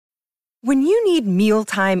When you need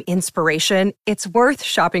mealtime inspiration, it's worth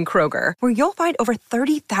shopping Kroger, where you'll find over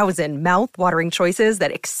 30,000 mouth-watering choices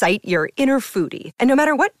that excite your inner foodie. And no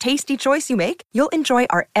matter what tasty choice you make, you'll enjoy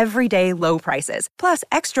our everyday low prices, plus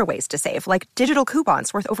extra ways to save, like digital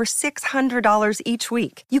coupons worth over $600 each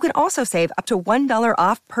week. You can also save up to $1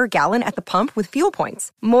 off per gallon at the pump with fuel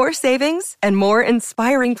points. More savings and more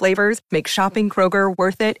inspiring flavors make shopping Kroger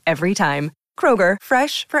worth it every time. Kroger,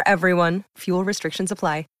 fresh for everyone. Fuel restrictions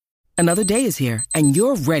apply. Another day is here, and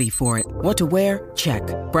you're ready for it. What to wear? Check.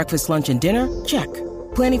 Breakfast, lunch, and dinner? Check.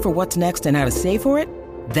 Planning for what's next and how to save for it?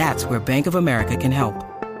 That's where Bank of America can help.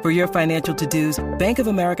 For your financial to-dos, Bank of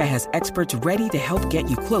America has experts ready to help get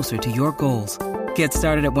you closer to your goals. Get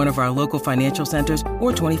started at one of our local financial centers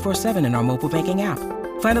or 24/7 in our mobile banking app.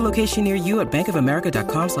 Find a location near you at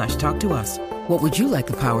bankofamerica.com/talktous. What would you like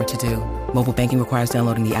the power to do? Mobile banking requires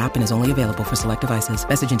downloading the app and is only available for select devices.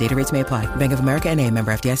 Message and data rates may apply. Bank of America N.A.,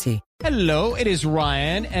 member FDIC. Hello, it is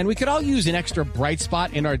Ryan, and we could all use an extra bright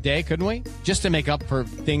spot in our day, couldn't we? Just to make up for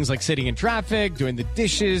things like sitting in traffic, doing the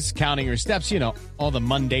dishes, counting your steps, all the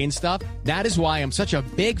mundane stuff. That is why I'm such a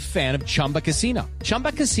big fan of Chumba Casino.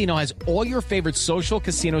 Chumba Casino has all your favorite social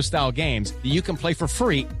casino-style games that you can play for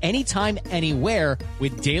free anytime, anywhere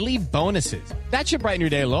with daily bonuses. That should brighten your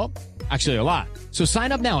day a little. Actually, a lot. So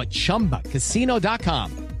sign up now at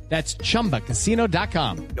ChumbaCasino.com. That's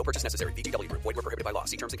ChumbaCasino.com. No purchase necessary. VGW Group. Void where prohibited by law.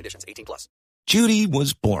 See terms and conditions. 18+. Judy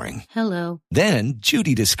was boring. Hello. Then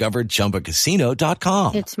Judy discovered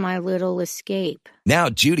ChumbaCasino.com. It's my little escape. Now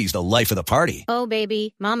Judy's the life of the party. Oh,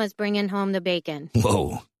 baby, mama's bringing home the bacon.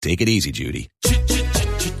 Whoa, take it easy, Judy.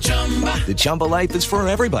 The Chumba life is for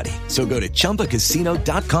everybody. So go to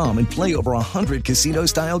ChumbaCasino.com and play over 100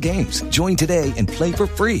 casino-style games. Join today and play for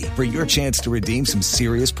free for your chance to redeem some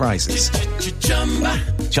serious prizes.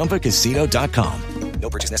 ChumbaCasino.com. No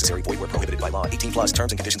purchase necessary. Void where prohibited by law. 18+.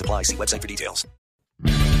 Terms and conditions apply. See website for details.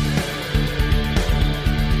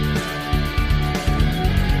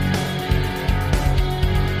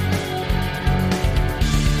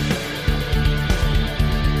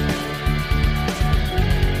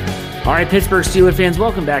 All right, Pittsburgh Steelers fans,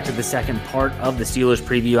 welcome back to the second part of the Steelers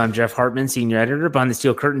preview. I'm Jeff Hartman, senior editor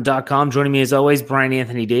BehindTheSteelCurtain.com. Joining me as always, Brian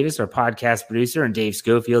Anthony Davis, our podcast producer, and Dave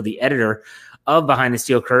Schofield, the editor of Behind the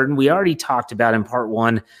Steel Curtain. We already talked about in part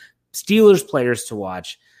one, Steelers players to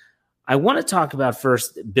watch. I want to talk about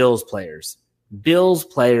first Bills players. Bills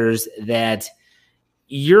players that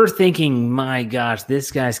you're thinking, my gosh,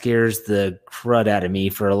 this guy scares the crud out of me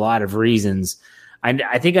for a lot of reasons.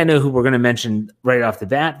 I think I know who we're going to mention right off the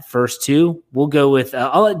bat. First two, we'll go with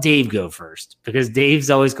I'll let Dave go first because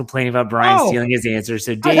Dave's always complaining about Brian stealing his answers.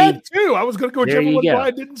 So Dave, I had two. I was going to go whichever one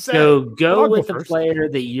Brian didn't say. So go with the player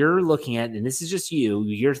that you're looking at, and this is just you.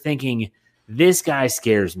 You're thinking this guy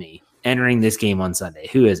scares me entering this game on Sunday.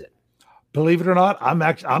 Who is it? Believe it or not,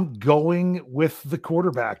 I'm going with the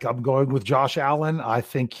quarterback. I'm going with Josh Allen. I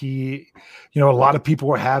think he, a lot of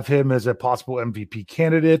people have him as a possible MVP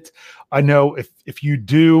candidate. I know if you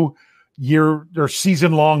do your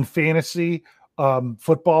season-long fantasy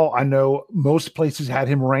football, I know most places had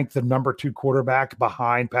him ranked the number 2 quarterback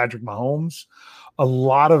behind Patrick Mahomes. A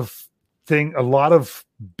lot of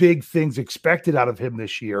big things expected out of him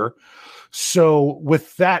this year. So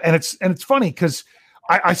with that, and it's funny because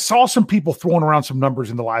I saw some people throwing around some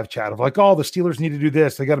numbers in the live chat of like, oh, the Steelers need to do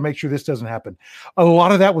this. They got to make sure this doesn't happen. A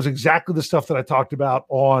lot of that was exactly the stuff that I talked about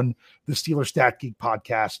on the Steelers Stat Geek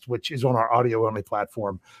podcast, which is on our audio only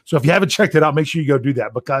platform. So if you haven't checked it out, make sure you go do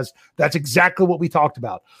that because that's exactly what we talked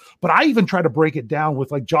about. But I even try to break it down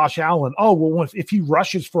with like Josh Allen. Oh, well, if he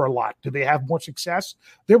rushes for a lot, do they have more success?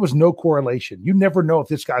 There was no correlation. You never know if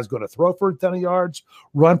this guy's going to throw for a ton of yards,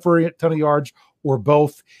 run for a ton of yards, or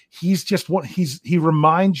both. He's just one. He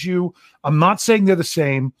reminds you. I'm not saying they're the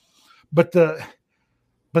same, but the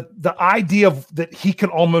idea of that he can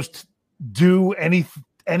almost do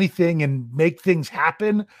anything and make things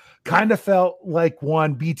happen kind of felt like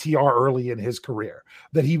one BTR early in his career.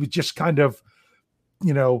 That he would just kind of,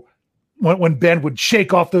 when Ben would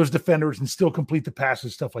shake off those defenders and still complete the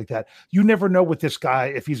passes, stuff like that. You never know with this guy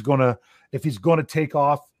if he's gonna take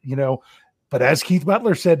off. But as Keith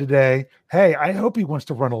Butler said today, hey, I hope he wants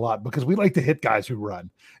to run a lot because we like to hit guys who run,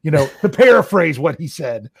 to paraphrase what he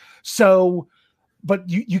said. So, but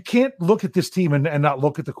you can't look at this team and not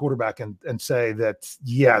look at the quarterback and say that,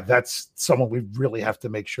 yeah, that's someone we really have to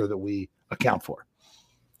make sure that we account for.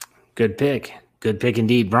 Good pick. Good pick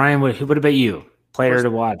indeed. Brian, what about you? Player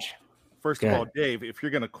to watch. First of all, Dave, if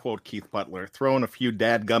you're going to quote Keith Butler, throw in a few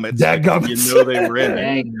dadgummits. Dadgummits. They were in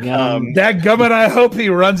it. Dadgummit, I hope he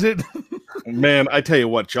runs it. Man, I tell you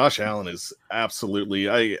what, Josh Allen is absolutely.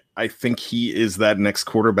 I think he is that next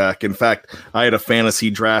quarterback. In fact, I had a fantasy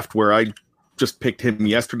draft where I just picked him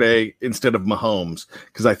yesterday instead of Mahomes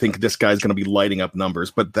because I think this guy's going to be lighting up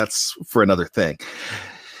numbers. But that's for another thing.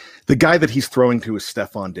 The guy that he's throwing to is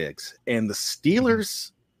Stephon Diggs, and the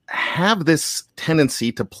Steelers have this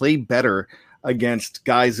tendency to play better against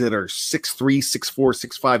guys that are 6'3",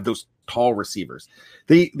 6'4", 6'5", those tall receivers.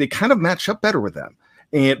 They kind of match up better with them.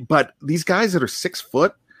 But these guys that are 6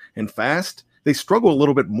 foot and fast, they struggle a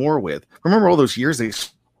little bit more with. Remember all those years they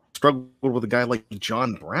struggled with a guy like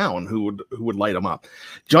John Brown who would light them up.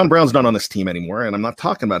 John Brown's not on this team anymore, and I'm not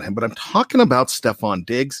talking about him, but I'm talking about Stephon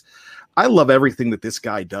Diggs. I love everything that this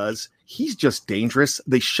guy does. He's just dangerous.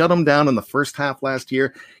 They shut him down in the first half last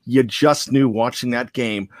year. You just knew watching that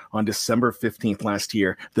game on December 15th last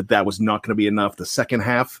year that was not going to be enough. The second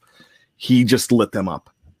half, he just lit them up.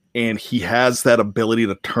 And he has that ability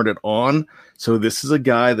to turn it on. So this is a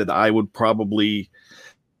guy that I would probably,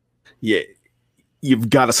 you've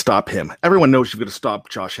got to stop him. Everyone knows you've got to stop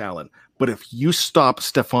Josh Allen. But if you stop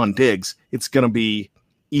Stephon Diggs, it's going to be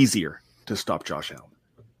easier to stop Josh Allen.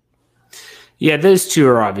 Yeah, those two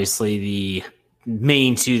are obviously the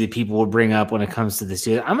main two that people will bring up when it comes to this.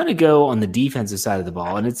 I'm going to go on the defensive side of the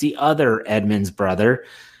ball, and it's the other Edmonds brother.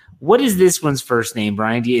 What is this one's first name,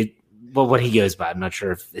 Brian? What he goes by? I'm not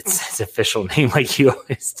sure if it's his official name like you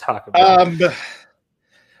always talk about.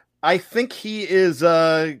 I think he is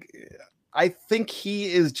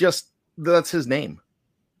just, that's his name.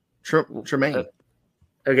 Tremaine.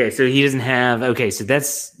 Okay, so he doesn't have, so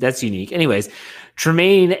that's unique. Anyways,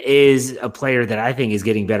 Tremaine is a player that I think is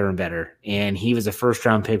getting better and better, and he was a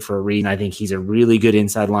first-round pick for a reason. I think he's a really good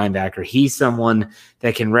inside linebacker. He's someone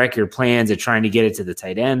that can wreck your plans of trying to get it to the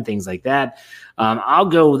tight end, things like that. I'll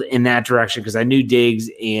go in that direction because I knew Diggs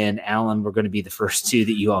and Allen were going to be the first two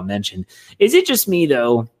that you all mentioned. Is it just me,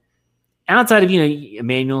 though, outside of,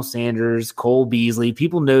 Emmanuel Sanders, Cole Beasley,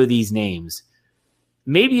 people know these names.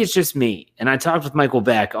 Maybe it's just me. And I talked with Michael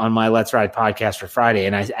Beck on my Let's Ride podcast for Friday,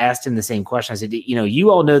 and I asked him the same question. I said, you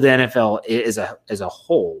all know the NFL as a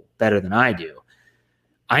whole better than I do.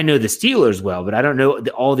 I know the Steelers well, but I don't know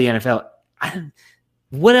all the NFL.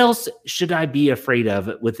 What else should I be afraid of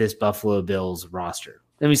with this Buffalo Bills roster?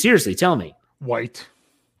 I mean, seriously, tell me. White,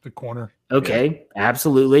 the corner. Okay,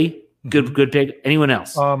 absolutely. Good pick. Anyone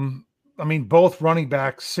else? Both running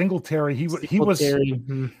backs. Singletary. He was.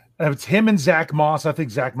 Mm-hmm. It's him and Zach Moss. I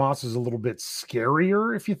think Zach Moss is a little bit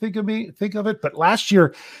scarier if you think of it. But last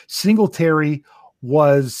year, Singletary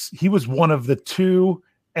was one of the two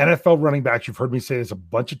NFL running backs, you've heard me say this a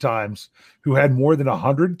bunch of times, who had more than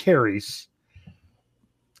 100 carries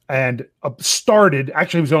and started.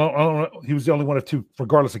 Actually, he was the only one of two,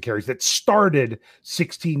 regardless of carries, that started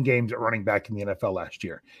 16 games at running back in the NFL last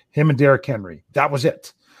year. Him and Derrick Henry. That was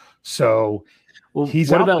it. So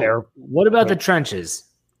he's out there. What about the trenches?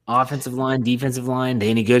 Offensive line, defensive line, they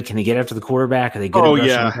any good? Can they get after the quarterback? Are they good?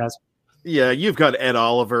 Yeah, you've got Ed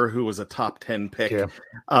Oliver, who was a top 10 pick.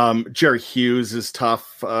 Yeah. Jerry Hughes is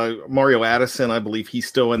tough. Mario Addison, I believe he's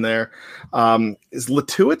still in there. Is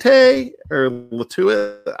Latuate or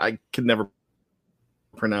Latua? I can never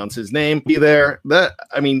pronounce his name. Be there.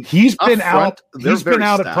 He's been out. He's been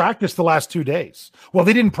out at practice the last 2 days. Well,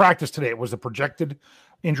 they didn't practice today. It was a projected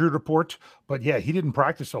injury report, but yeah, he didn't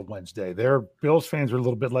practice on Wednesday. Their Bills fans are a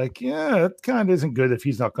little bit like, yeah, it kind of isn't good if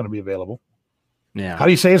he's not going to be available. Yeah. How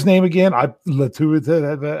do you say his name again? I can't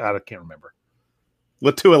remember.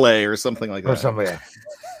 Latuale or something like that. Or something. Yeah.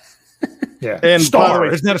 Yeah. And Star.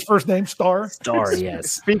 Isn't that his first name? Star? Star,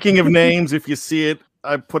 yes. Speaking of names, if you see it,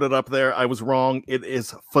 I put it up there. I was wrong. It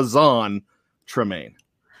is Fazan Tremaine.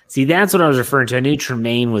 See, that's what I was referring to. I knew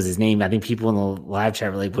Tremaine was his name. I think people in the live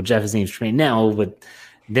chat were like, well, Jeff, his name's Tremaine. No, but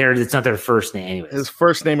it's not their first name anyway. His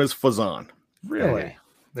first name is Fazan. Really? Okay.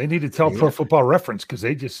 They need to tell Pro Football Reference because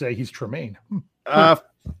they just say he's Tremaine. I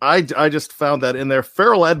just found that in there.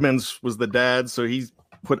 Farrell Edmonds was the dad, so he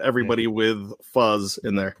put everybody with Fuzz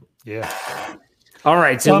in there. Yeah. All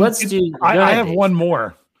right, so let's do. I have one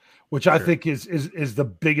more, which I think is the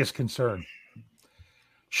biggest concern.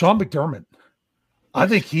 Sean McDermott. I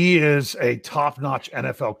think he is a top-notch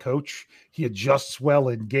NFL coach. He adjusts well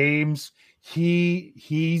in games.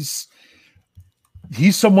 He's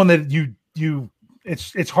someone that you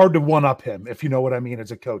it's hard to one-up him, if you know what I mean,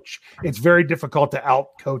 as a coach. It's very difficult to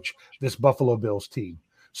out-coach this Buffalo Bills team.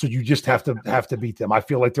 So you just have to beat them. I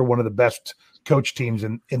feel like they're one of the best coach teams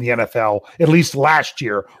in the NFL, at least last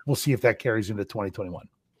year. We'll see if that carries into 2021.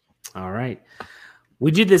 All right.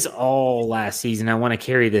 We did this all last season. I want to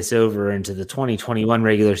carry this over into the 2021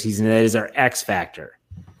 regular season. That is our X factor.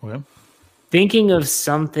 Okay. Thinking of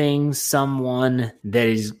someone that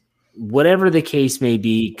is, whatever the case may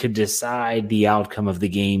be, could decide the outcome of the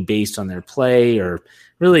game based on their play, or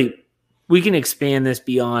really, we can expand this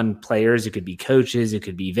beyond players. It could be coaches, it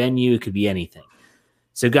could be venue, it could be anything.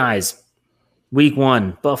 So guys, week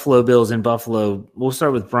 1, Buffalo Bills in Buffalo. We'll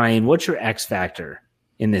start with Brian. What's your X factor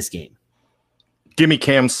in this game? Give me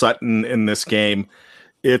Cam Sutton in this game.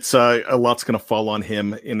 It's a lot's going to fall on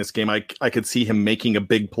him in this game. I could see him making a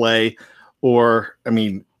big play, or, I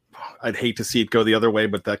mean, I'd hate to see it go the other way,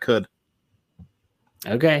 but that could.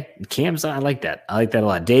 Okay. Cam Sutton, I like that. I like that a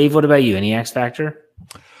lot. Dave, what about you? Any X factor?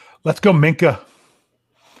 Let's go Minkah.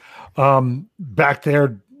 Back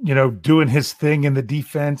there, doing his thing in the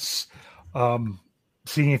defense,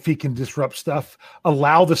 seeing if he can disrupt stuff,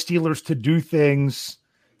 allow the Steelers to do things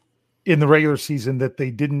in the regular season that they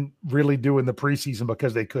didn't really do in the preseason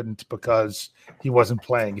because he wasn't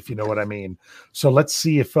playing, if you know what I mean. So let's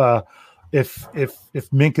see if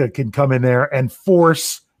Minkah can come in there and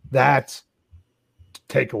force that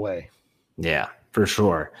takeaway. Yeah, for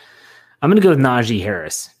sure. I'm going to go with Najee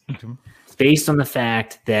Harris, based on the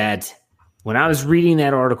fact that when I was reading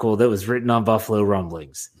that article that was written on Buffalo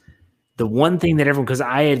Rumblings, the one thing that everyone, because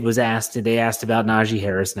they asked about Najee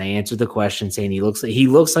Harris, and I answered the question saying he looks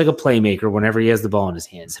like a playmaker whenever he has the ball in his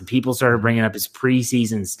hands. And people started bringing up his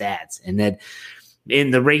preseason stats, and that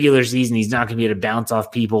in the regular season, he's not going to be able to bounce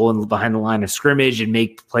off people and behind the line of scrimmage and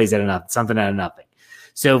make plays out of something out of nothing.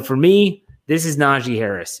 So for me, this is Najee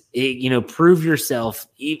Harris. Prove yourself.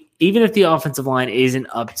 Even if the offensive line isn't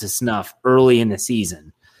up to snuff early in the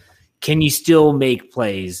season, can you still make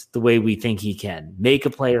plays the way we think he can? Make a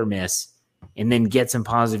play or miss, and then get some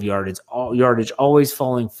positive yardage. Always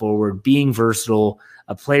falling forward, being versatile,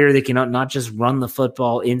 a player that can not just run the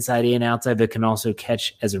football inside and outside, but can also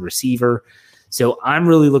catch as a receiver. So I'm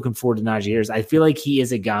really looking forward to Najee Harris. I feel like he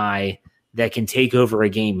is a guy that can take over a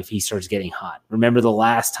game if he starts getting hot. Remember the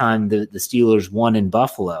last time the Steelers won in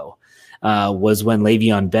Buffalo was when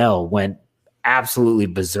Le'Veon Bell went absolutely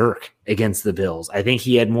berserk against the Bills. I think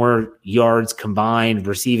he had more yards combined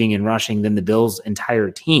receiving and rushing than the Bills'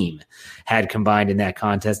 entire team had combined in that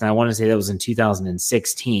contest. And I want to say that was in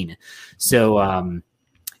 2016. So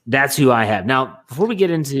that's who I have. Now, before we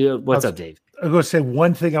get into what's up, Dave? I'm going to say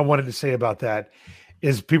one thing I wanted to say about that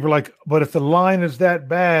is people are like, but if the line is that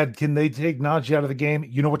bad, can they take Najee out of the game?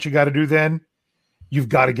 You know what you got to do then? You've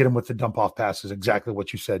got to get him with the dump off passes. Exactly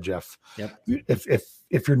what you said, Jeff. Yep.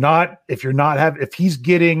 If he's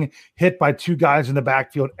getting hit by two guys in the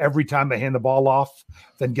backfield every time they hand the ball off,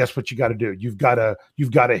 then guess what you got to do? You've got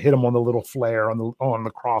to hit him on the little flare on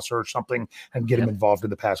the crosser or something and get him involved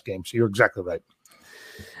in the pass game. So you're exactly right.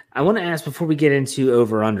 I want to ask, before we get into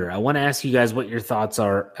over under, I want to ask you guys what your thoughts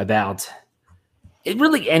are about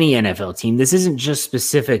really any NFL team. This isn't just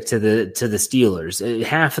specific to the Steelers.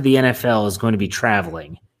 Half of the NFL is going to be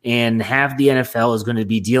traveling, and half the NFL is going to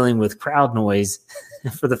be dealing with crowd noise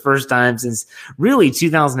for the first time since really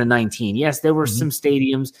 2019. Yes, there were some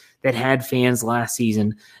stadiums that had fans last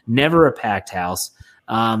season, never a packed house.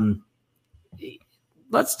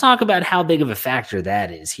 Let's talk about how big of a factor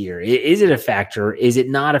that is here. Is it a factor? Is it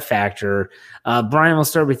not a factor? Brian, we'll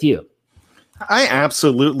start with you. I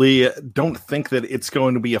absolutely don't think that it's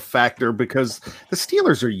going to be a factor because the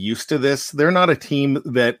Steelers are used to this. They're not a team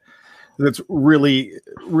that's really,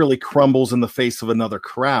 really crumbles in the face of another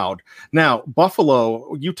crowd. Now,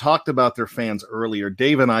 Buffalo, you talked about their fans earlier.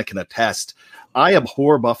 Dave and I can attest. I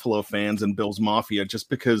abhor Buffalo fans and Bills Mafia just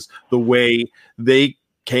because the way they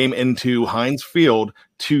came into Heinz Field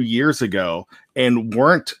 2 years ago and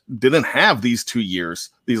didn't have these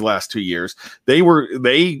last 2 years.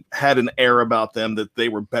 They had an air about them that they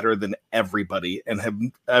were better than everybody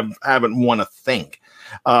and haven't won a thing.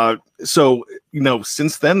 So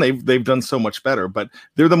since then they've done so much better, but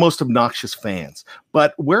they're the most obnoxious fans.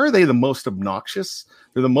 But where are they the most obnoxious?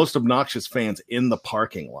 They're the most obnoxious fans in the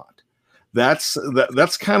parking lot. That's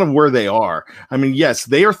kind of where they are. I mean, yes,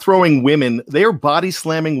 they are throwing women. They are body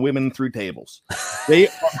slamming women through tables.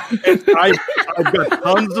 I've got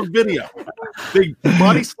tons of video. They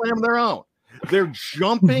body slam their own. They're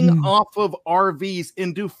jumping off of RVs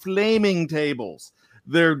into flaming tables.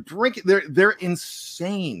 They're drinking. They're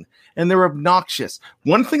insane and they're obnoxious.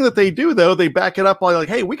 One thing that they do though, they back it up by like,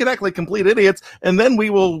 hey, we can act like complete idiots, and then we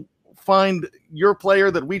will find your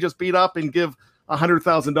player that we just beat up and give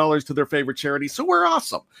 $100,000 to their favorite charity. So we're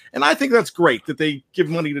awesome. And I think that's great that they give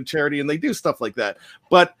money to charity and they do stuff like that.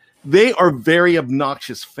 But they are very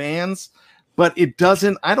obnoxious fans, but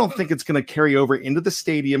I don't think it's going to carry over into the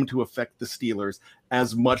stadium to affect the Steelers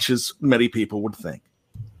as much as many people would think.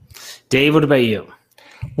 Dave, what about you?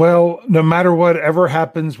 Well, no matter what ever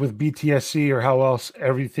happens with BTSC or how else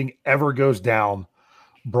everything ever goes down,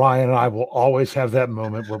 Brian and I will always have that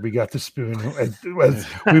moment where we got the spoon as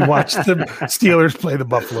we watched the Steelers play the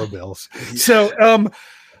Buffalo Bills. So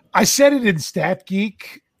I said it in Stat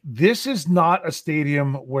Geek. This is not a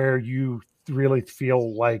stadium where you really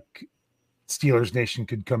feel like Steelers Nation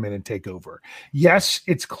could come in and take over. Yes,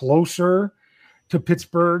 it's closer to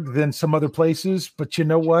Pittsburgh than some other places, but you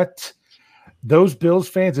know what? Those Bills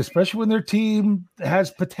fans, especially when their team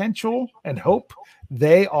has potential and hope,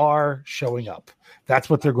 they are showing up. That's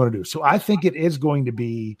what they're going to do. So I think it is going to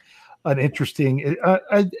be an interesting,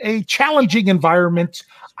 a challenging environment.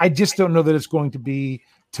 I just don't know that it's going to be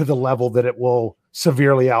to the level that it will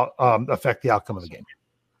severely affect the outcome of the game.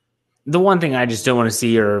 The one thing I just don't want to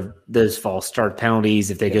see are those false start penalties.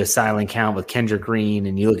 If they go silent count with Kendrick Green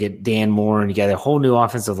and you look at Dan Moore and you got a whole new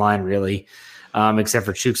offensive line, really, except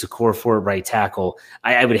for Chuks Okorafor at right tackle.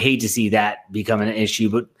 I would hate to see that become an issue,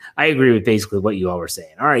 but I agree with basically what you all were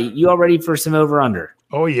saying. All right, you all ready for some over-under?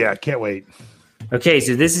 Oh, yeah, can't wait. Okay,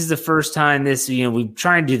 so this is the first time we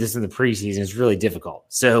try and do this in the preseason. It's really difficult.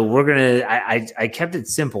 So we're going to – I kept it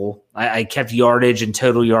simple. I kept yardage and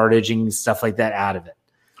total yardage and stuff like that out of it.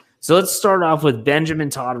 So let's start off with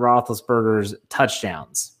Benjamin Todd Roethlisberger's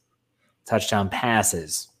touchdown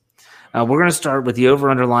passes. We're going to start with the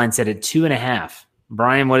over-under line set at 2.5.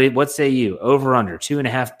 Brian, what say you? Over-under,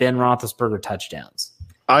 2.5 Ben Roethlisberger touchdowns.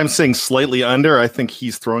 I'm saying slightly under. I think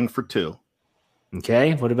he's throwing for 2.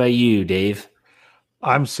 Okay. What about you, Dave?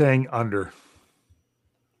 I'm saying under.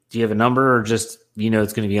 Do you have a number or just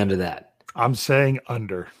it's going to be under that? I'm saying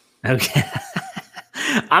under. Okay.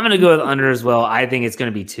 I'm going to go with under as well. I think it's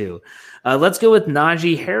going to be 2. Let's go with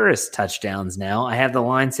Najee Harris touchdowns now. I have the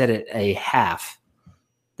line set at 0.5.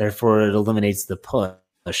 Therefore, it eliminates the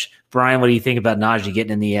push. Brian, what do you think about Najee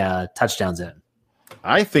getting in the touchdown zone?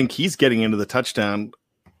 I think he's getting into the touchdown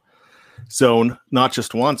zone not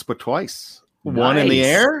just once, but twice. Nice. One in the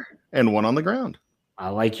air and one on the ground. I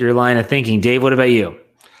like your line of thinking. Dave, what about you?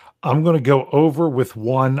 I'm going to go over with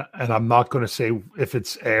 1, and I'm not going to say if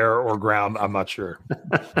it's air or ground. I'm not sure.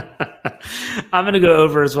 I'm going to go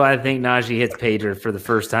over as well. I think Najee hits pay dirt for the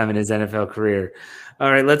first time in his NFL career.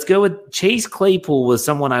 All right, let's go with Chase Claypool was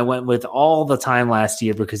someone I went with all the time last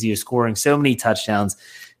year because he was scoring so many touchdowns.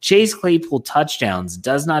 Chase Claypool touchdowns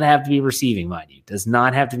does not have to be receiving, mind you. Does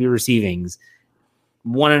not have to be receiving.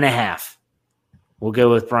 1.5. We'll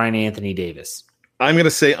go with Brian Anthony Davis. I'm going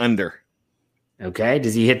to say under. Okay.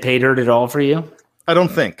 Does he hit pay dirt at all for you? I don't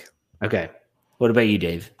think. Okay. What about you,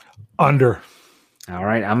 Dave? Under. All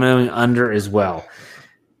right. I'm going under as well.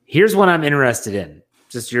 Here's what I'm interested in.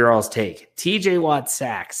 Just your all's take. TJ Watt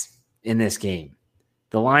sacks in this game.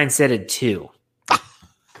 The line set at 2.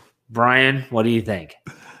 Brian, what do you think?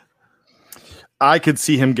 I could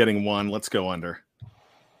see him getting 1. Let's go under.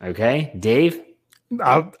 Okay. Dave?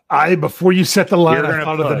 I before you set the line, I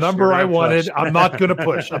thought of the number I wanted. I'm not going to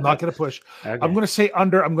push. I'm not going to push. Okay. I'm going to say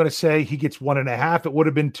under. I'm going to say he gets 1.5. It would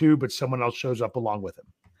have been 2, but someone else shows up along with him.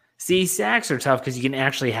 See, sacks are tough because you can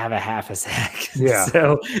actually have a half a sack. Yeah.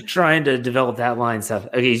 So trying to develop that line stuff.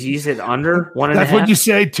 Okay, so you said under 1.5? That's what you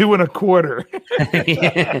say, 2.25.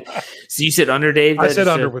 Yeah. So you said under, Dave? I said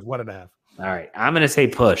under with 1.5. All right. I'm going to say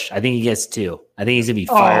push. I think he gets 2. I think he's going to be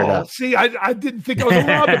fired up. See, I didn't think I was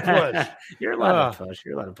allowed to push. You're allowed to push.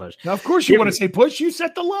 You're allowed to push. Now, of course, you want to say push. You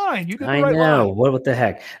set the line. You did the right know. line. What the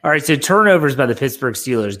heck? All right. So turnovers by the Pittsburgh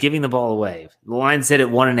Steelers, giving the ball away. The line set at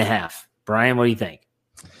 1.5. Brian, what do you think?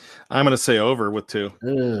 I'm going to say over with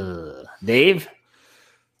 2. Dave?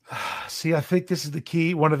 See, I think this is the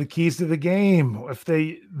key, one of the keys to the game. If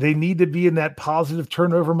they need to be in that positive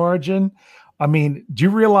turnover margin. I mean, do you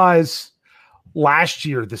realize last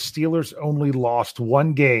year the Steelers only lost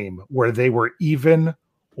 1 game where they were even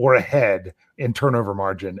or ahead in turnover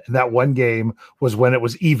margin? And that 1 game was when it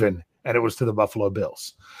was even, and it was to the Buffalo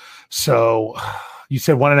Bills. So you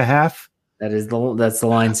said 1.5? That's the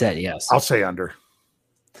line set, yes. I'll say under.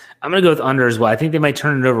 I'm going to go with under as well. I think they might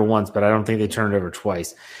turn it over once, but I don't think they turn it over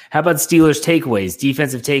twice. How about Steelers takeaways,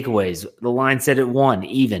 defensive takeaways? The line set at 1,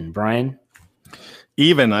 even. Brian?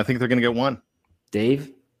 Even. I think they're going to get 1.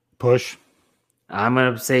 Dave? Push. I'm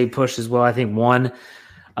going to say push as well. I think 1.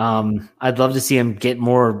 I'd love to see him get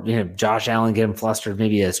more, Josh Allen get him flustered,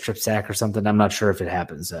 maybe a strip sack or something. I'm not sure if it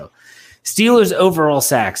happens. So Steelers overall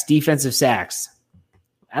sacks, defensive sacks.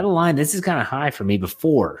 Out of line, this is kind of high for me, but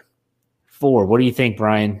 4. What do you think,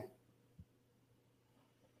 Brian?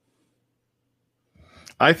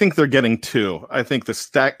 I think they're getting 2. I think the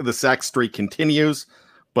sack streak continues,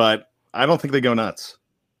 but I don't think they go nuts.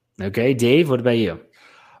 Okay, Dave, what about you?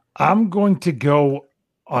 I'm going to go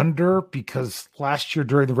under because last year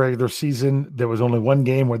during the regular season, there was only one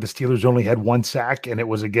game where the Steelers only had one sack, and it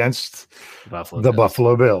was against the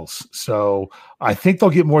Buffalo Bills. So I think they'll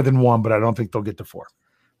get more than one, but I don't think they'll get to 4.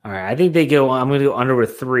 All right. I think I'm going to go under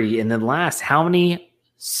with 3. And then last, how many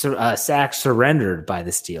sacks surrendered by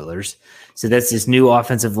the Steelers? So that's this new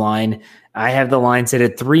offensive line. I have the line set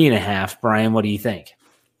at 3.5. Brian, what do you think?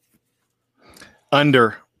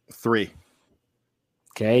 Under 3.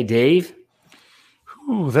 Okay, Dave?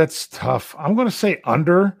 Ooh, that's tough. I'm going to say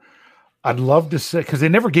under. I'd love to say, because they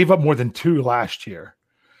never gave up more than 2 last year.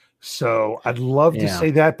 So I'd love to say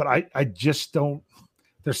that, but I just don't.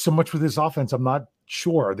 There's so much with this offense. I'm not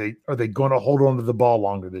sure. Are they going to hold on to the ball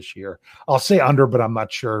longer this year? I'll say under, but I'm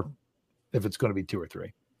not sure if it's going to be 2 or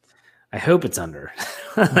 3. I hope it's under.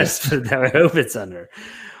 I hope it's under.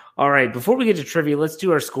 All right, before we get to trivia, let's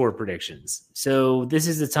do our score predictions. So this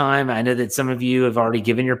is the time. I know that some of you have already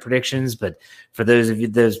given your predictions, but for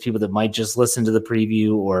those people that might just listen to the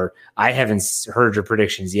preview or I haven't heard your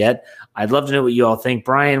predictions yet, I'd love to know what you all think.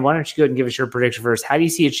 Brian, why don't you go ahead and give us your prediction first? How do you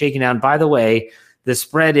see it shaking down? By the way, the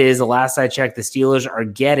spread is, the last I checked, the Steelers are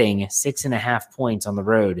getting 6.5 points on the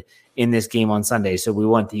road in this game on Sunday. So we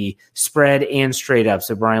want the spread and straight up.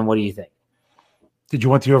 So Brian, what do you think? Did you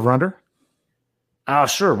want the over-under? Oh,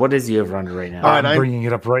 sure. What is the over-under right now? I'm bringing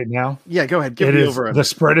it up right now. Yeah, go ahead. Give me the over-under. The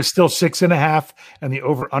spread is still 6.5, and the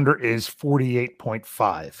over-under is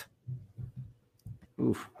 48.5.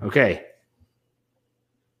 Oof. Okay.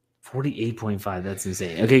 48.5. That's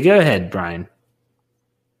insane. Okay, go ahead, Brian.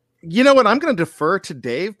 You know what? I'm going to defer to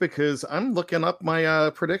Dave because I'm looking up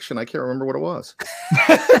my prediction. I can't remember what it was.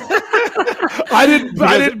 I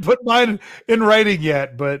didn't put mine in writing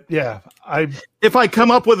yet, but yeah, if I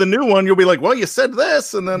come up with a new one, you'll be like, "Well, you said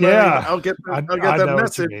this," and then I'll get that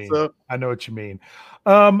message. So I know what you mean.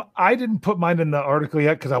 I didn't put mine in the article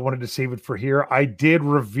yet because I wanted to save it for here. I did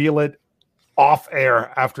reveal it off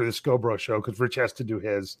air after the Scobro show because Rich has to do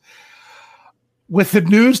his. With the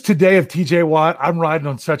news today of TJ Watt, I'm riding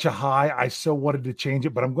on such a high. I so wanted to change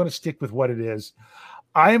it, but I'm going to stick with what it is.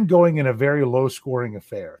 I am going in a very low-scoring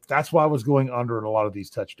affair. That's why I was going under in a lot of these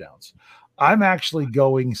touchdowns. I'm actually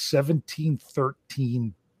going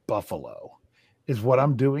 17-13 Buffalo is what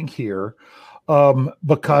I'm doing here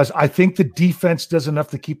because I think the defense does enough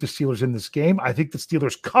to keep the Steelers in this game. I think the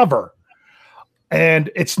Steelers cover.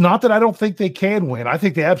 And it's not that I don't think they can win. I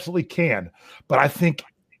think they absolutely can. But I think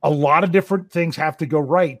a lot of different things have to go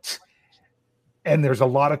right. And there's a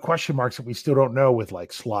lot of question marks that we still don't know with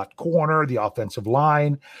like slot corner, the offensive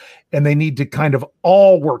line, and they need to kind of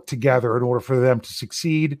all work together in order for them to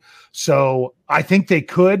succeed. So I think they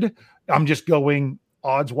could. I'm just going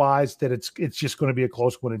odds wise that it's just going to be a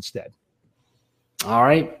close one instead. All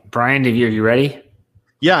right, Brian, are you ready?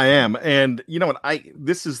 Yeah, I am. And you know what?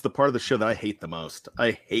 This is the part of the show that I hate the most.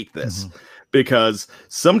 I hate this. Because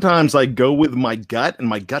sometimes I go with my gut and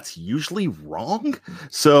my gut's usually wrong.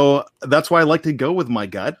 So that's why I like to go with my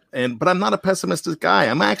gut. But I'm not a pessimistic guy.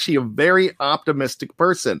 I'm actually a very optimistic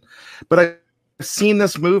person. But I've seen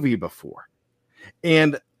this movie before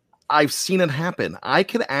and I've seen it happen. I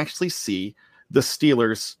could actually see the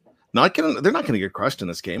Steelers they're not going to get crushed in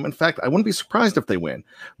this game. In fact, I wouldn't be surprised if they win.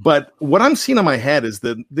 But what I'm seeing in my head is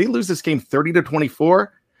that they lose this game 30-24,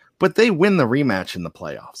 but they win the rematch in the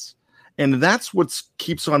playoffs. And that's what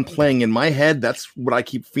keeps on playing in my head. That's what I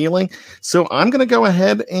keep feeling. So I'm going to go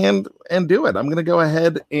ahead and do it. I'm going to go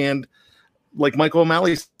ahead and, like Michael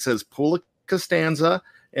O'Malley says, pull a Costanza.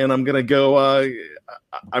 And I'm going to go,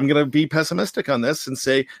 I'm going to be pessimistic on this and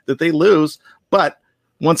say that they lose. But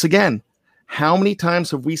once again, how many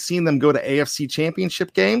times have we seen them go to AFC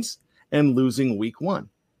championship games and losing week 1?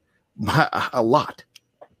 A lot.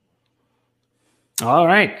 All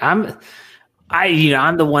right. I'm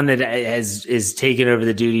the one that is taking over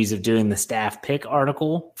the duties of doing the staff pick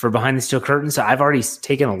article for Behind the Steel Curtain. So I've already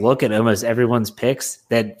taken a look at almost everyone's picks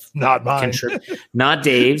that not mine, not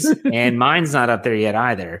Dave's, and mine's not up there yet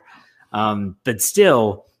either. But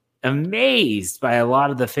still amazed by a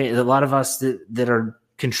lot of us that are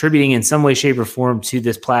contributing in some way, shape, or form to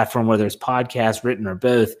this platform, whether it's podcast, written, or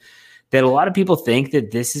both. That a lot of people think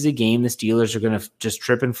that this is a game the Steelers are going to just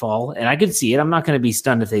trip and fall, and I could see it. I'm not going to be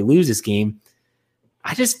stunned if they lose this game.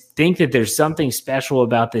 I just think that there's something special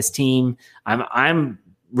about this team. I'm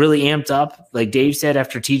really amped up. Like Dave said,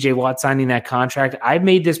 after TJ Watt signing that contract, I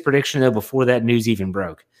made this prediction though before that news even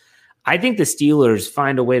broke. I think the Steelers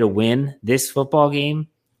find a way to win this football game,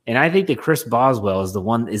 and I think that Chris Boswell is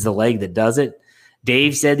the leg that does it.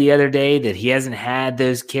 Dave said the other day that he hasn't had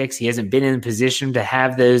those kicks. He hasn't been in position to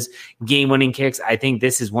have those game-winning kicks. I think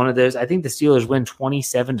this is one of those. I think the Steelers win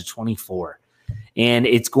 27-24. And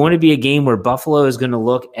it's going to be a game where Buffalo is going to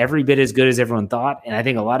look every bit as good as everyone thought. And I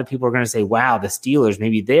think a lot of people are going to say, wow, the Steelers,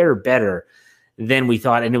 maybe they're better than we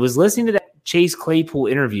thought. And it was listening to that Chase Claypool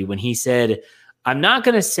interview when he said, I'm not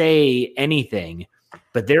going to say anything,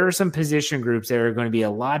 but there are some position groups that are going to be a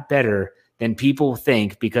lot better than people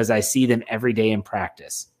think because I see them every day in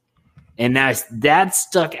practice. And that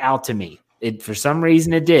stuck out to me. For some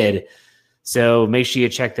reason it did. So make sure you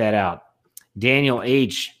check that out. Daniel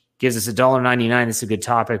H. gives us $1.99. This is a good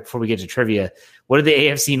topic before we get to trivia. What are the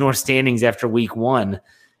AFC North standings after week 1?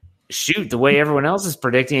 Shoot, the way everyone else is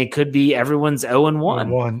predicting, it could be everyone's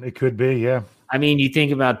 0-1. It could be, yeah. I mean, you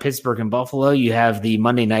think about Pittsburgh and Buffalo, you have the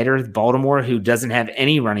Monday Nighter, Baltimore, who doesn't have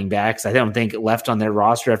any running backs, I don't think, left on their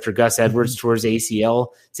roster after Gus Edwards tore his ACL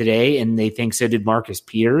today, and they think so did Marcus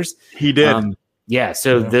Peters. He did.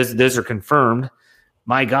 Those are confirmed.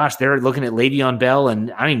 My gosh, they're looking at Le'Veon Bell,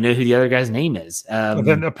 and I don't even know who the other guy's name is. And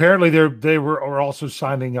then apparently they were also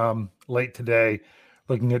signing late today,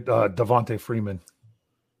 looking at Devontae Freeman.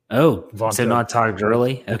 Oh, Devontae. So not Todd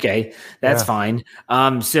Gurley? Okay, that's fine.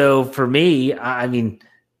 So for me, I mean,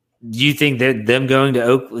 do you think that them going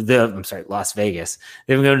to Las Vegas,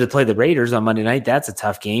 them going to play the Raiders on Monday night, that's a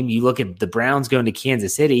tough game. You look at the Browns going to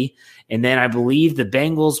Kansas City, and then I believe the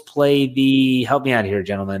Bengals play help me out here,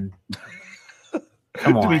 gentlemen.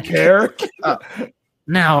 Come on. Do we care?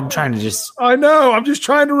 Now I'm trying to I know. I'm just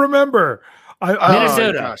trying to remember.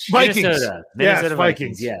 Minnesota. Vikings. Minnesota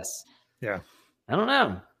Vikings. Yes. Yeah. I don't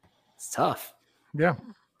know. It's tough. Yeah.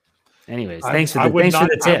 Anyways, thanks for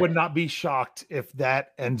the tip. I would not be shocked if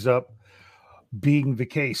that ends up being the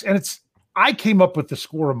case. And I came up with the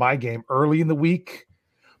score of my game early in the week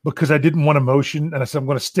because I didn't want emotion, and I said I'm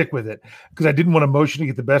going to stick with it because I didn't want emotion to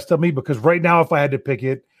get the best of me. Because right now, if I had to pick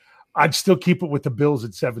it, I'd still keep it with the Bills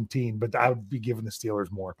at 17, but I would be giving the Steelers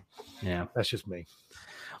more. Yeah, that's just me.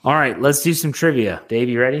 All right, let's do some trivia. Dave,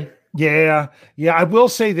 you ready? Yeah. I will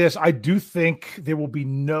say this. I do think there will be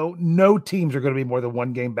no teams are going to be more than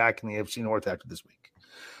one game back in the AFC North after this week.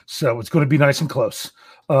 So it's going to be nice and close.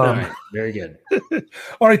 All right, very good.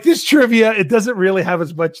 All right, this trivia, it doesn't really have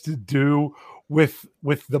as much to do with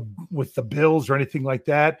the Bills or anything like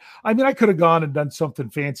that. I mean, I could have gone and done something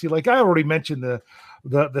fancy. Like I already mentioned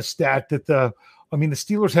the stat that the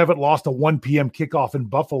Steelers haven't lost a 1 p.m. kickoff in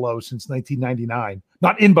Buffalo since 1999.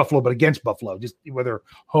 Not in Buffalo, but against Buffalo, just whether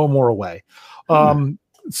home or away.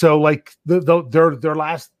 So like they've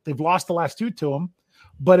lost the last 2 to them,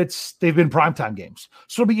 but they've been primetime games.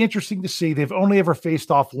 So it'll be interesting to see. They've only ever faced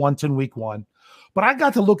off once in week 1, but I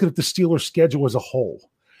got to look at the Steelers schedule as a whole,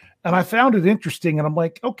 and I found it interesting. And I'm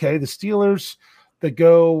like, okay, the Steelers, they're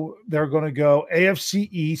going to go AFC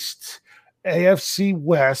East, AFC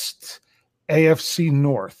West, AFC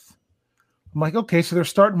North. I'm like, okay, so they're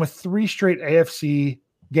starting with 3 straight AFC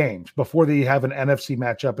games before they have an NFC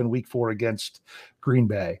matchup in week 4 against Green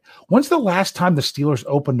Bay. When's the last time the Steelers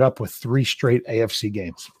opened up with 3 straight AFC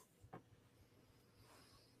games?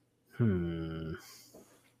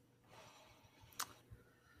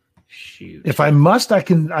 Shoot. If I must, I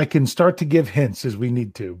can start to give hints as we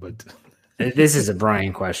need to, but this is a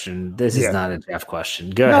Brian question. This is not a Jeff question.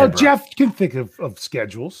 Go ahead. No, Jeff can think of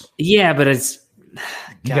schedules. Yeah, but it's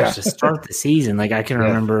to start the season. Like I can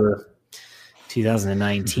remember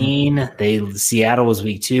 2019. Seattle was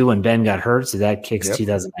week 2 when Ben got hurt, so that kicks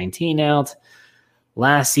 2019 out.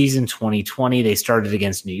 Last season, 2020, they started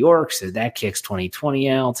against New York, so that kicks 2020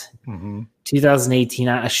 out. 2018,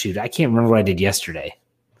 I can't remember what I did yesterday.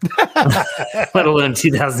 Let alone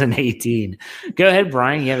 2018. Go ahead,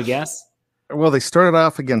 Brian. You have a guess? Well, they started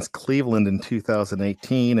off against Cleveland in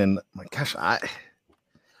 2018, and my gosh, I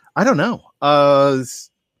don't know.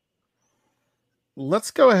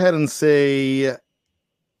 Let's go ahead and say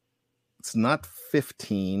it's not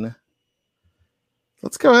 15.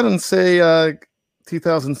 Let's go ahead and say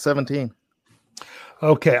 2017.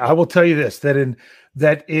 Okay, I will tell you this: that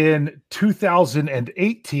in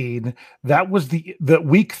 2018, that was the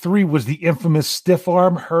week 3 was the infamous stiff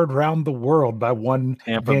arm heard round the world by one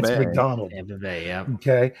Vance McDonald. Tampa Bay, yeah.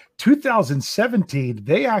 Okay, 2017,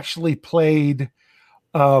 they actually played.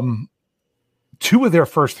 2 of their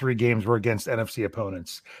first 3 games were against NFC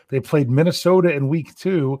opponents. They played Minnesota in week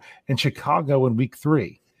 2 and Chicago in week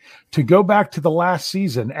 3. To go back to the last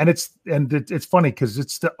season, and it's funny because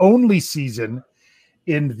it's the only season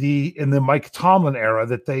in the Mike Tomlin era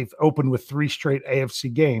that they've opened with 3 straight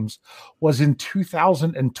AFC games was in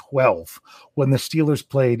 2012 when the Steelers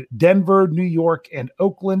played Denver, New York, and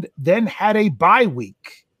Oakland, then had a bye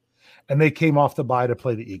week, and they came off the bye to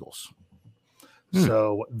play the Eagles.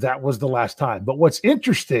 So that was the last time. But what's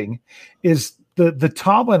interesting is the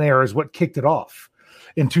Tomlin era is what kicked it off.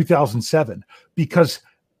 in 2007 because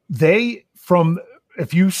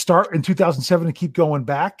if you start in 2007 and keep going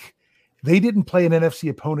back, they didn't play an NFC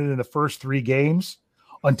opponent in the first 3 games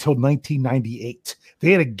until 1998.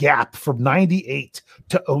 They had a gap from 98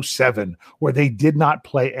 to 07 where they did not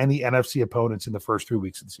play any NFC opponents in the first 3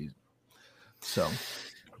 weeks of the season. So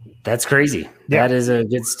that's crazy. Yeah. That is a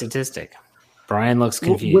good statistic. Brian looks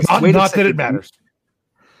confused. Not that it matters.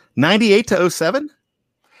 98 to 07?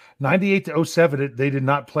 98 to 07, they did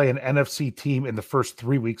not play an NFC team in the first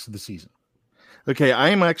 3 weeks of the season. Okay, I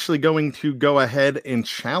am actually going to go ahead and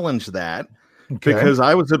challenge that because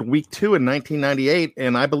I was at week 2 in 1998,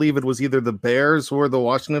 and I believe it was either the Bears or the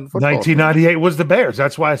Washington football 1998 was the Bears.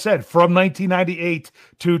 That's why I said from 1998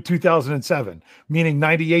 to 2007, meaning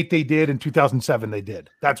 98 they did and 2007 they did.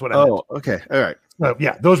 That's what I meant. Okay. All right.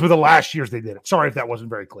 Yeah, those were the last years they did it. Sorry if that wasn't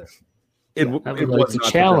very clear. It was a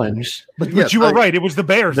challenge. But you were right. It was the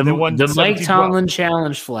Bears. The won Mike Tomlin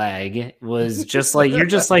challenge flag was just like you're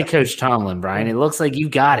just like Coach Tomlin, Brian. It looks like you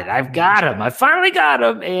got it. I've got him. I finally got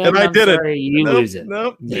him, and I did sorry, it. You lose it.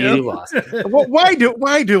 Nope. You lost it. Well,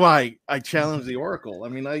 why do I challenge the Oracle? I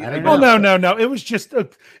mean, I no. It was just a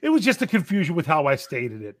confusion with how I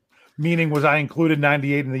stated it. Meaning, was I included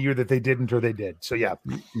 98 in the year that they didn't or they did? So, yeah.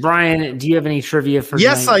 Brian, do you have any trivia for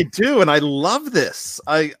Yes, tonight? I do. And I love this.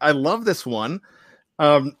 I love this one.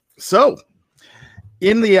 So,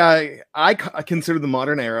 in the I consider the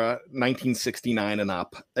modern era 1969 and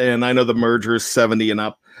up. And I know the merger is 70 and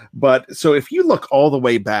up. But so if you look all the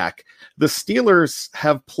way back, the Steelers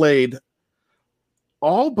have played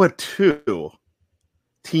all but 2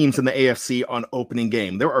 teams in the AFC on opening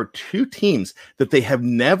game. There are 2 teams that they have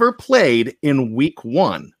never played in week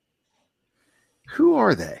 1. Who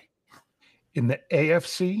are they? In the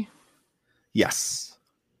AFC? Yes.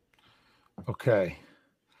 Okay.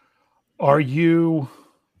 Are you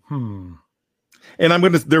And I'm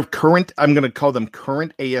going to call them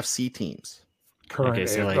current AFC teams. Okay,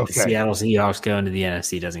 so like the Seattle Seahawks going to the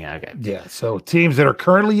NFC doesn't okay. Yeah, so teams that are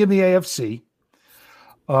currently in the AFC.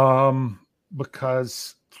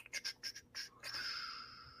 Because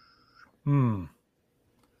and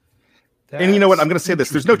you know what? I'm going to say this.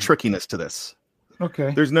 There's no trickiness to this.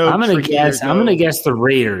 Okay. There's no. I'm going to guess the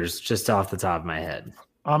Raiders just off the top of my head.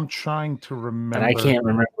 I'm trying to remember. But I can't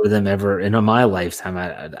remember them ever in my lifetime.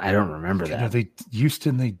 I don't remember that.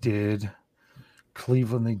 Houston they did.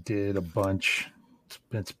 Cleveland they did a bunch.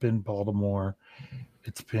 It's been Baltimore.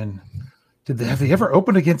 It's been. Have they ever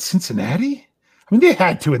opened against Cincinnati? I mean, they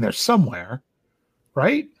had to in there somewhere,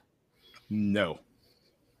 right? No.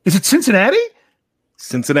 Is it Cincinnati?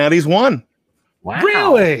 Cincinnati's won. Wow.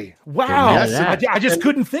 Really? Wow. Yes. I just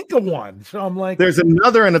couldn't think of one. So I'm like, there's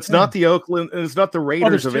another, and it's not the Oakland, it's not the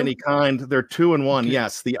Raiders of any kind. They're 2-1. Okay.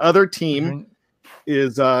 Yes. The other team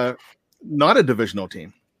is not a divisional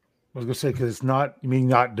team. I was going to say, because it's not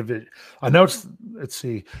division. I know let's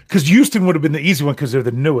see, because Houston would have been the easy one because they're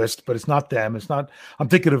the newest, but it's not them. It's not, I'm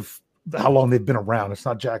thinking of how long they've been around. It's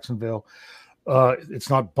not Jacksonville. It's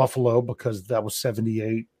not Buffalo because that was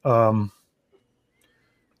 78.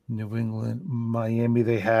 New England, Miami,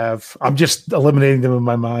 they have. I'm just eliminating them in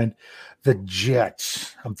my mind. The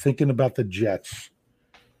Jets. I'm thinking about the Jets.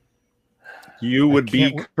 You would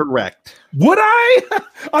be correct. Would I?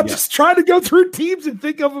 I'm just trying to go through teams and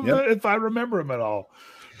think of them if I remember them at all.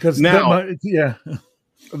 Because now,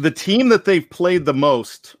 the team that they've played the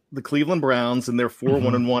most, the Cleveland Browns, and they're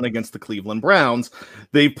 4-1-1 against the Cleveland Browns.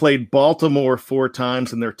 They've played Baltimore 4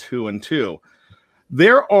 times, and they're 2-2.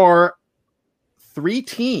 There are 3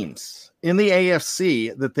 teams in the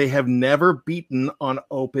AFC that they have never beaten on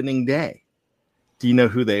opening day. Do you know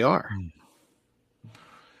who they are?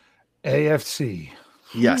 AFC.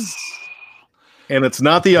 Yes. And it's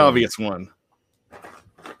not the obvious one.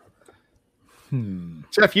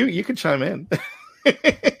 Jeff, you can chime in.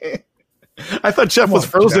 I thought Jeff was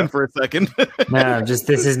frozen for a second. No, this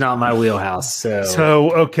is not my wheelhouse.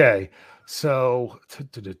 So okay. So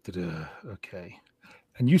okay.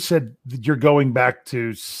 And you said that you're going back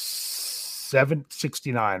to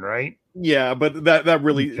 769, right? Yeah, but that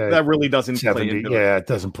really doesn't 70, play into it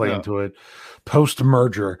doesn't play into it. Post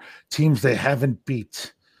merger teams they haven't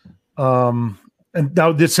beat. And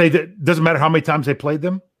now they say that doesn't matter how many times they played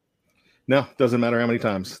them. No, doesn't matter how many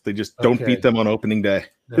times. They just don't beat them on opening day.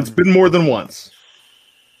 It's been more than once.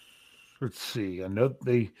 Let's see. I know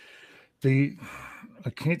I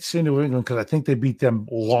can't say New England because I think they beat them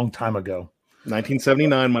a long time ago.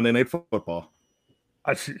 1979 Monday Night Football.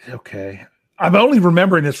 Okay. I'm only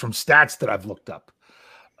remembering this from stats that I've looked up.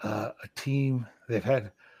 A team they've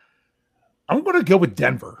had. I'm going to go with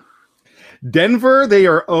Denver. Denver, they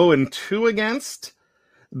are 0-2 against.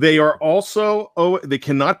 They are also they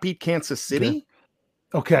cannot beat Kansas City.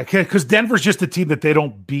 Okay, because Denver's just a team that they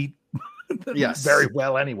don't beat yes. very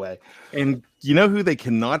well anyway. And you know who they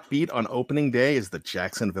cannot beat on opening day is the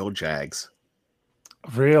Jacksonville Jags.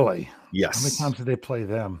 Really? Yes. How many times did they play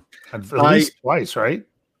them? At least twice, right?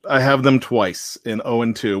 I have them twice in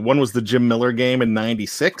 0-2. One was the Jim Miller game in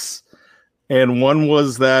 96, and one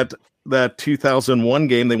was that 2001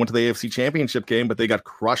 game. They went to the AFC Championship game, but they got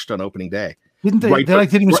crushed on opening day. Didn't they? Right, they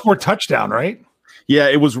didn't even score a touchdown, right? Yeah,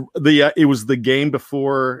 it was the game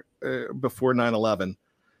before 9/11.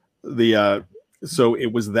 So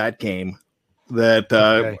it was that game that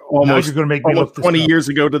almost you're going to make me look 20 years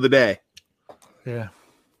ago to the day. Yeah.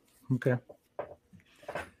 Okay.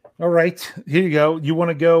 All right. Here you go. You want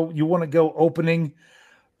to go opening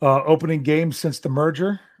game since the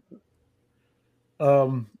merger?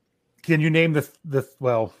 Can you name the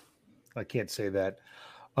well, I can't say that.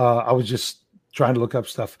 I was just trying to look up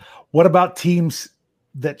stuff. What about teams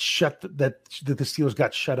that the Steelers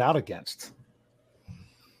got shut out against?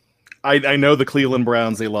 I know the Cleveland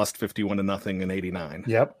Browns, they lost 51-0 in 89.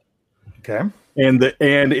 Yep. Okay. And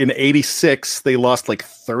in 86, they lost like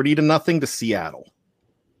 30-0 to Seattle.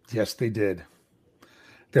 Yes, they did.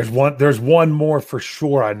 There's one more for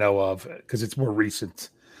sure I know of because it's more recent.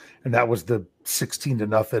 And that was the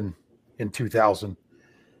 16-0 in 2000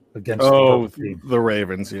 against the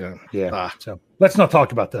Ravens. Yeah. Yeah. So let's not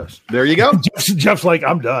talk about those. There you go. Jeff's like,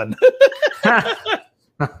 I'm done.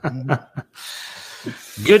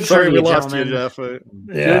 Good trivia, lost gentlemen. you, Jeff.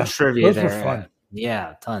 Good trivia there. Were fun.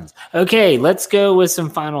 Yeah, tons. Okay, let's go with some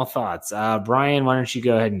final thoughts. Brian, why don't you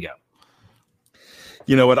go ahead and go?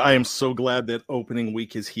 You know what? I am so glad that opening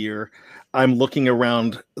week is here. I'm looking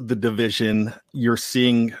around the division. You're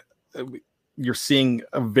seeing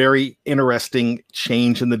a very interesting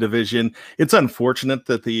change in the division. It's unfortunate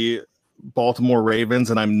that the Baltimore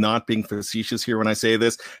Ravens, and I'm not being facetious here when I say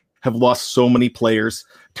this, have lost so many players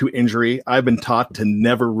to injury. I've been taught to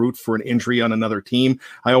never root for an injury on another team.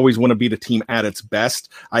 I always want to beat a team at its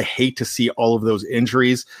best. I hate to see all of those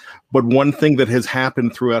injuries. But one thing that has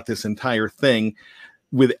happened throughout this entire thing,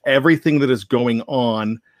 with everything that is going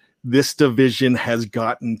on, this division has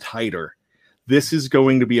gotten tighter. This is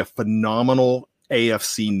going to be a phenomenal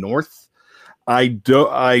AFC North. I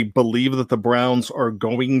believe that the Browns are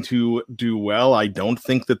going to do well. I don't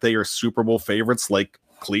think that they are Super Bowl favorites like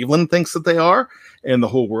Cleveland thinks that they are, and the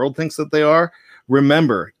whole world thinks that they are.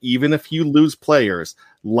 Remember, even if you lose players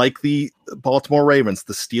like the Baltimore Ravens,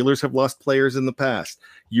 the Steelers have lost players in the past.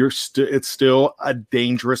 It's still a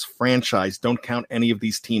dangerous franchise. Don't count any of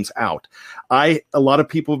these teams out. A lot of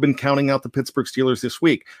people have been counting out the Pittsburgh Steelers this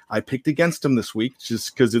week. I picked against them this week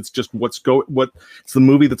just because it's just it's the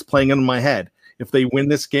movie that's playing in my head. If they win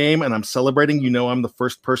this game and I'm celebrating, I'm the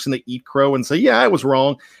first person to eat crow and say, yeah, I was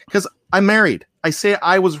wrong, because I'm married. I say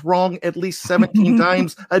I was wrong at least 17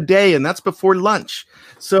 times a day, and that's before lunch.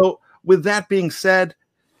 So with that being said,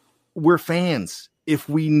 we're fans. If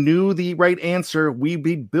we knew the right answer, we'd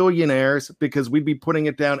be billionaires because we'd be putting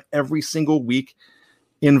it down every single week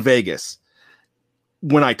in Vegas.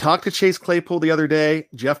 When I talked to Chase Claypool the other day,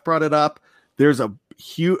 Jeff brought it up. There's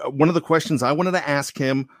one of the questions I wanted to ask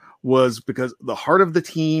him was because the heart of the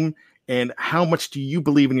team and how much do you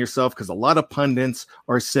believe in yourself? Because a lot of pundits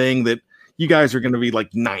are saying that you guys are going to be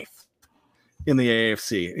like ninth in the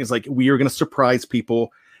AFC. It's like, we are going to surprise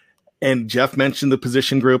people. And Jeff mentioned the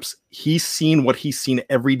position groups. He's seen what he's seen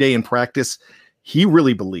every day in practice. He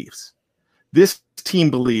really believes. This team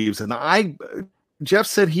believes. And Jeff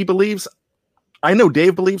said he believes. I know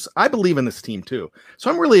Dave believes. I believe in this team too. So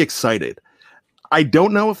I'm really excited. I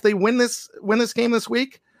don't know if they win this game this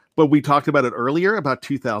week, but we talked about it earlier about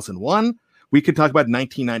 2001. We could talk about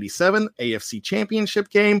 1997 AFC Championship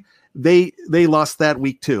game. They lost that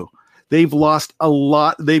week too. They've lost a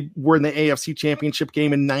lot. They were in the AFC Championship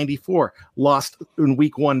game in 94, lost in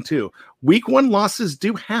week 1 too. Week 1 losses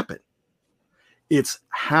do happen. It's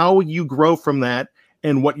how you grow from that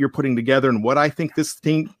and what you're putting together. And what I think this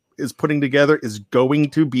team is putting together is going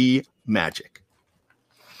to be magic.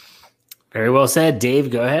 Very well said. Dave,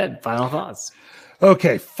 go ahead. Final thoughts.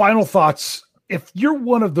 Okay, final thoughts. If you're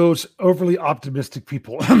one of those overly optimistic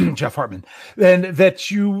people, Jeff Hartman, then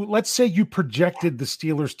let's say you projected the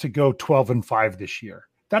Steelers to go 12-5 this year.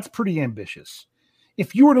 That's pretty ambitious.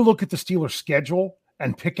 If you were to look at the Steelers' schedule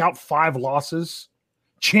and pick out 5 losses,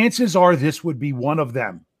 chances are this would be one of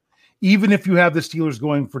them, even if you have the Steelers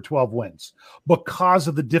going for 12 wins, because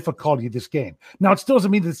of the difficulty of this game. Now, it still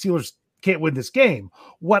doesn't mean that the Steelers can't win this game.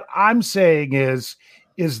 What I'm saying is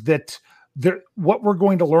that what we're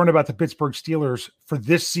going to learn about the Pittsburgh Steelers for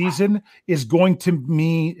this season is going to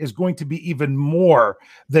be even more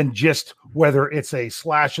than just whether it's a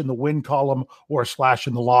slash in the win column or a slash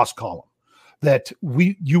in the loss column. That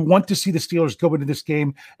you want to see the Steelers go into this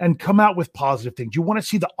game and come out with positive things. You want to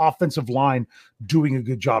see the offensive line doing a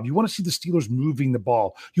good job. You want to see the Steelers moving the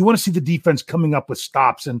ball. You want to see the defense coming up with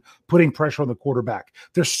stops and putting pressure on the quarterback.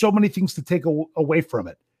 There's so many things to take away from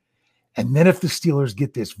it. And then if the Steelers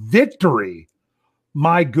get this victory,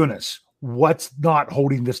 my goodness, what's not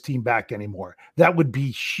holding this team back anymore? That would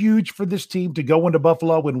be huge for this team to go into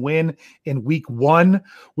Buffalo and win in week 1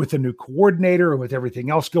 with a new coordinator and with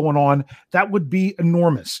everything else going on. That would be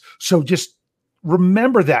enormous. So just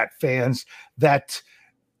remember that, fans, that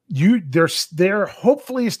there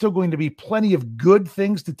hopefully is still going to be plenty of good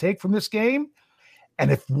things to take from this game.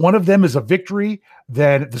 And if one of them is a victory,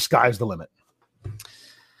 then the sky's the limit.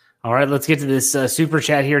 All right, let's get to this super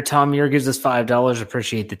chat here. Tom Muir gives us $5.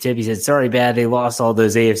 Appreciate the tip. He said, sorry, bad. They lost all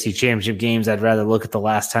those AFC championship games. I'd rather look at the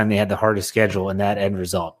last time they had the hardest schedule and that end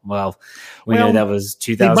result. Well, we know that was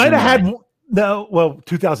 2009. They might have had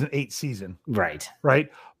 2008 season. Right.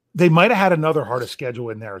 They might have had another hardest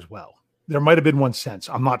schedule in there as well. There might have been one since.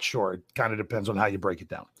 I'm not sure. It kind of depends on how you break it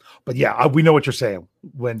down. But yeah, we know what you're saying.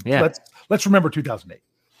 Let's remember 2008.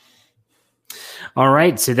 All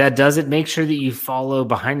right, so that does it. Make sure that you follow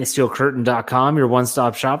BehindTheSteelCurtain.com, your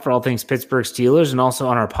one-stop shop for all things Pittsburgh Steelers, and also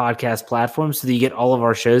on our podcast platform so that you get all of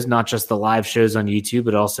our shows, not just the live shows on YouTube,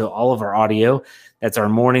 but also all of our audio. That's our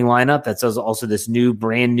morning lineup. That's also this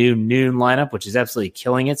brand new noon lineup, which is absolutely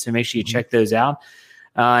killing it. So make sure you check those out.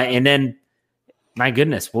 And then, my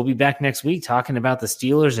goodness, we'll be back next week talking about the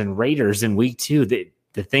Steelers and Raiders in week 2.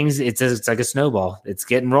 The things, it's like a snowball. It's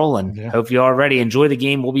getting rolling. Yeah. Hope you all ready. Enjoy the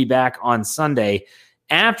game. We'll be back on Sunday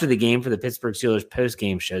after the game for the Pittsburgh Steelers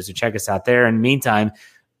post-game show. So check us out there. In the meantime,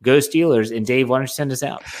 go Steelers. And Dave, why don't you send us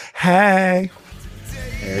out? Hey.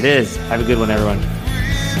 There it is. Have a good one, everyone.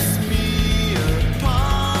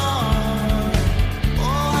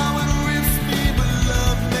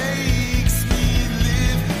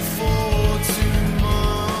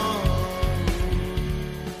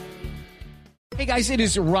 Hey guys, it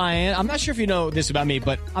is Ryan. I'm not sure if you know this about me,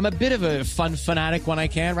 but I'm a bit of a fun fanatic when I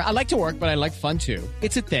can. I like to work, but I like fun too.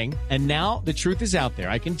 It's a thing. And now the truth is out there.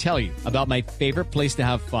 I can tell you about my favorite place to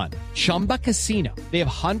have fun. Chumba Casino. They have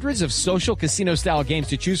hundreds of social casino style games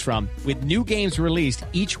to choose from with new games released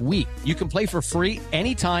each week. You can play for free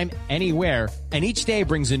anytime, anywhere. And each day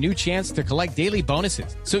brings a new chance to collect daily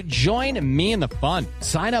bonuses. So join me in the fun.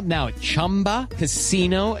 Sign up now at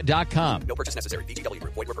ChumbaCasino.com. No purchase necessary. VGW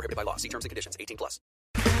Group. Void where prohibited by law. See terms and conditions. 18+.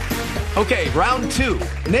 Okay, round 2.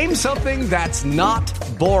 Name something that's not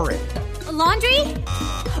boring. A laundry?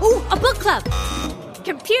 Ooh, a book club.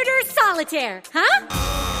 Computer solitaire, huh?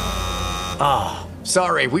 Ah,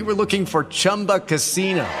 sorry. We were looking for Chumba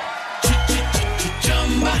Casino.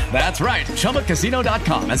 That's right.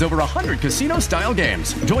 ChumbaCasino.com has over 100 casino-style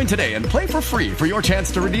games. Join today and play for free for your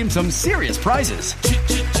chance to redeem some serious prizes.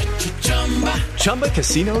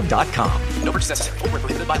 ChumbaCasino.com. No purchase necessary. Void where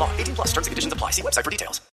prohibited by law. 18+. Terms and conditions apply. See website for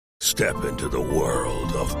details. Step into the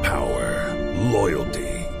world of power, loyalty,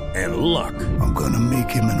 and luck. I'm gonna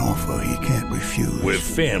make him an offer he can't refuse. With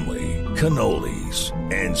family, cannolis,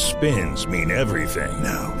 and spins mean everything.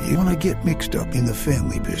 Now, you wanna get mixed up in the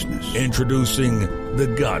family business. Introducing The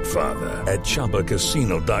Godfather at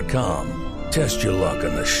ChumbaCasino.com. Test your luck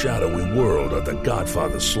in the shadowy world of The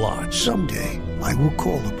Godfather slot. Someday, I will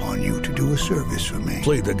call upon you to do a service for me.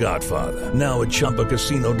 Play The Godfather now at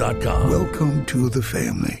ChumbaCasino.com. Welcome to the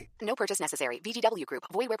family. No purchase necessary. VGW Group.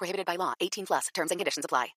 Void where prohibited by law. 18+. Terms and conditions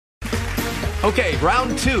apply. Okay,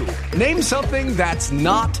 round 2. Name something that's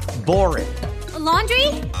not boring. A laundry?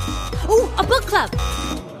 Ooh, a book club.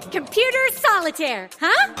 Computer solitaire,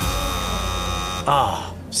 huh?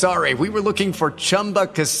 Ah, sorry. We were looking for Chumba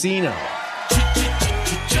Casino.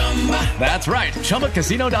 That's right.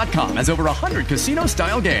 ChumbaCasino.com has over 100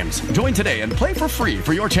 casino-style games. Join today and play for free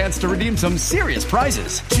for your chance to redeem some serious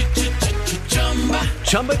prizes.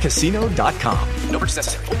 ChumbaCasino.com. No purchase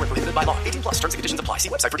necessary. Void where prohibited by law. 18+. Terms and conditions apply. See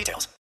website for details.